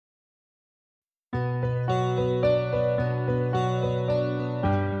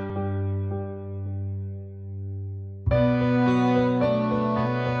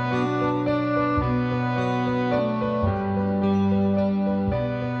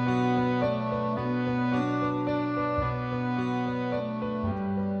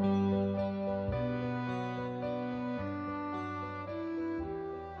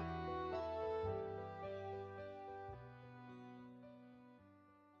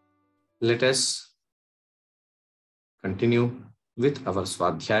Let us continue with our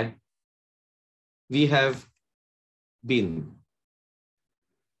Swadhyay. We have been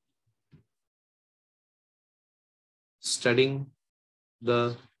studying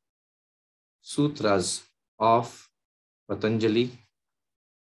the sutras of Patanjali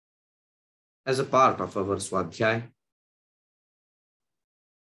as a part of our Swadhyay.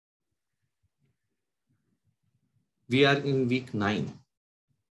 We are in week 9,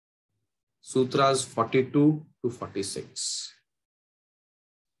 sutras 42 to 46.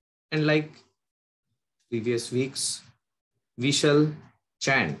 And like previous weeks, we shall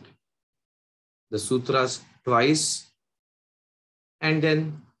chant the sutras twice and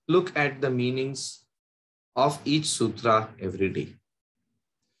then look at the meanings of each sutra every day.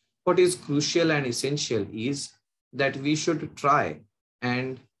 What is crucial and essential is that we should try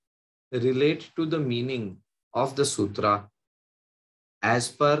and relate to the meaning of the sutra as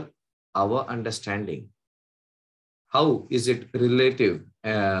per our understanding. How is it relative?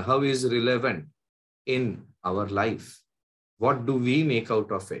 How is relevant in our life? What do we make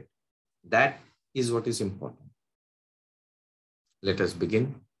out of it? That is what is important. Let us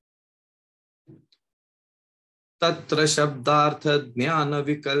begin. Tatra shabdartha jnana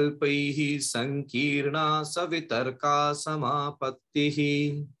vikalpaihi sankirna savitarka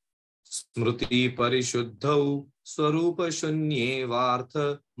samapattihi smruti parishuddhau swarupa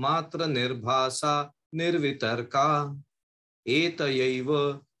shunyevartha matra nirbhasa nirvitarka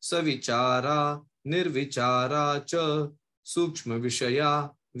etayaiva savichara nirvichara cha sukshma vishaya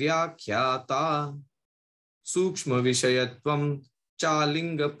vyakhyata sukshma vishayatvam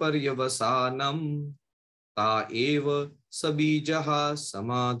chalinga paryavasanam ta eva sabijaha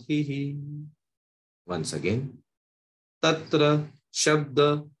samadhihi. Once again, tatra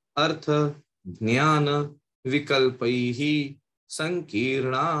shabda artha jnana vikalpaihi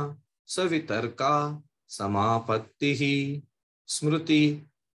sankirna savitarka samapattihi smruti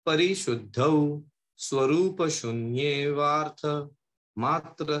parishuddhau swarupa shunyevartha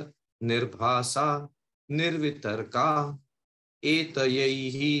matra nirbhasa nirvitarka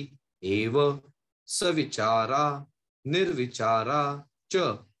etayaihi eva savichara nirvichara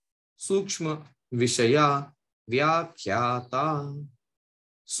cha sukshma vishaya vyakhyata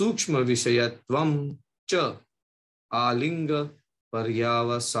sukshma vishayatvam cha alinga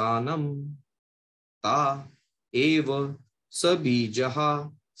paryavasanam ta eva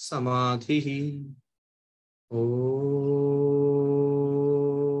sabijaha samadhihi.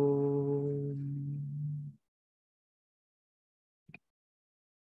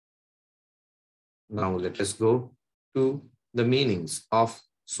 Now let us go to the meanings of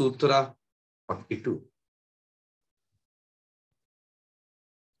Sutra 42.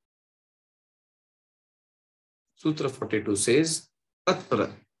 Sutra 42 says,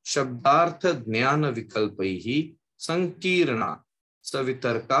 Tatra shabdartha jnana vikalpaihi sankirna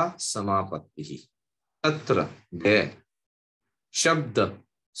savitarka samapattihi. Tatra, there. Shabda,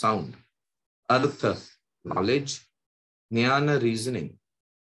 sound. Artha, knowledge. Jnana, reasoning.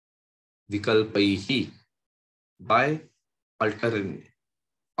 Vikalpaihi, by alternating.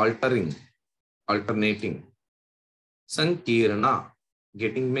 Sankirna,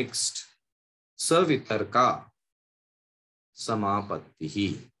 getting mixed. Savitarka,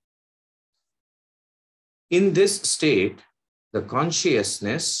 samapattihi. In this state, the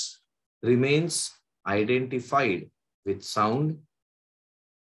consciousness remains identified with sound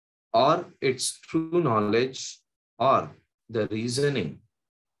or its true knowledge or the reasoning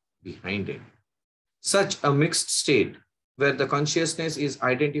behind it. Such a mixed state where the consciousness is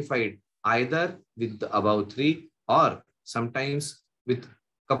identified either with the above three or sometimes with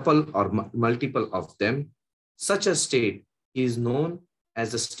couple or multiple of them, such a state is known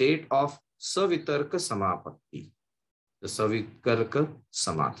as the state of savitarka samapatti, the savitarka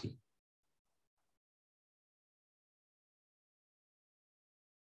samadhi.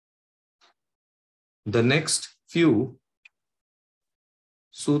 The next few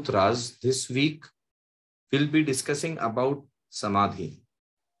sutras this week will be discussing about samadhi.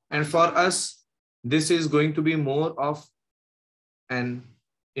 And for us, this is going to be more of an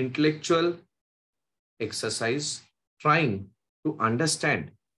intellectual exercise, trying to understand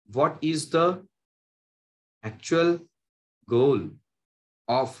what is the actual goal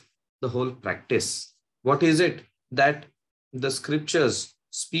of the whole practice. What is it that the scriptures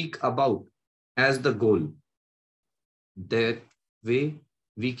speak about as the goal? That way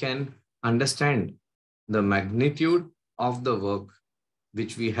we can understand the magnitude of the work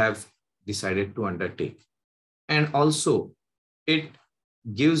which we have decided to undertake. And also, it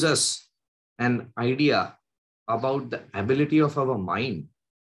gives us an idea about the ability of our mind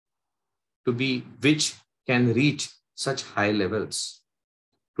to be which can reach such high levels.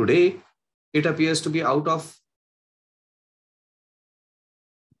 Today, it appears to be out of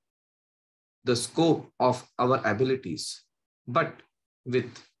the scope of our abilities. But with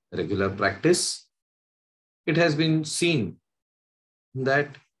regular practice, it has been seen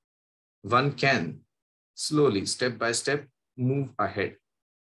that one can slowly, step by step, move ahead.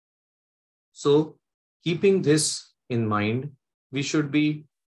 So, keeping this in mind, we should be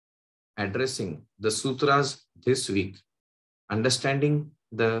addressing the sutras this week, understanding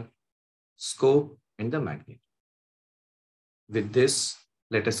the scope and the magnitude. With this,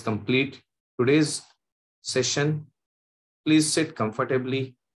 let us complete today's session. Please sit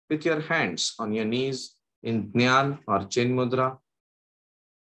comfortably with your hands on your knees in Jnana or Chin Mudra,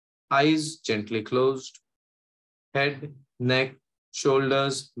 eyes gently closed, head, neck,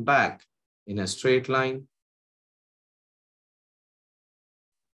 shoulders, back in a straight line.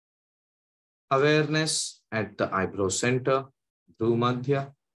 Awareness at the eyebrow center, Dhru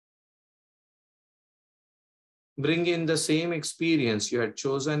Madhya. Bring in the same experience you had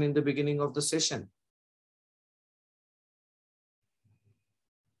chosen in the beginning of the session.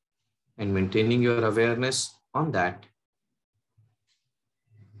 And maintaining your awareness on that,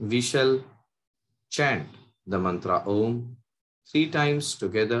 we shall chant the mantra Om 3 times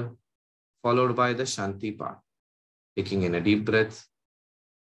together, followed by the Shanti part. Taking in a deep breath.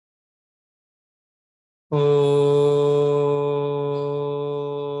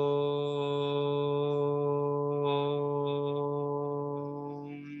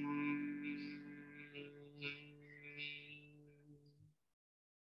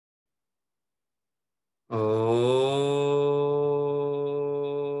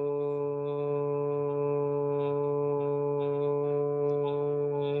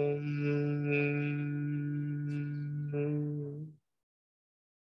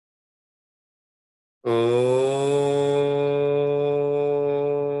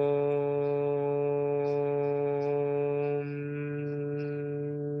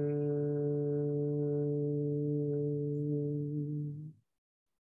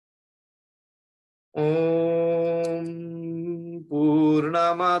 Om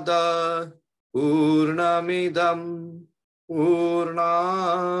Purnamada Purnamidam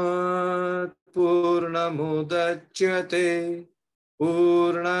Purnat Purnamudachyate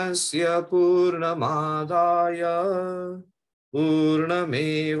Purnasya Purnamadaya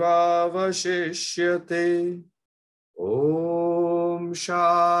Purnamevavashishyate. Om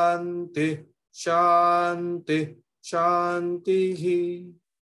Shanti Shanti Shanti.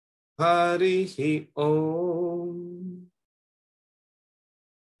 Harihi Om.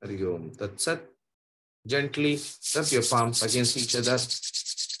 Hari Om. Tat Sat. Gently rub your palms against each other.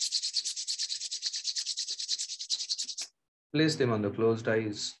 Place them on the closed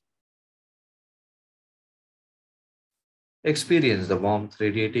eyes. Experience the warmth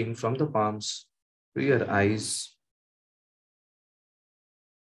radiating from the palms to your eyes,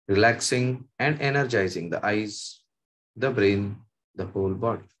 relaxing and energizing the eyes, the brain, the whole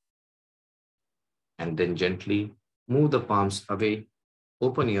body. And then gently move the palms away.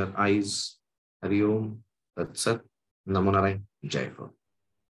 Open your eyes. Hari Om. Tat Sat. Namo Narayana. Jai Ho.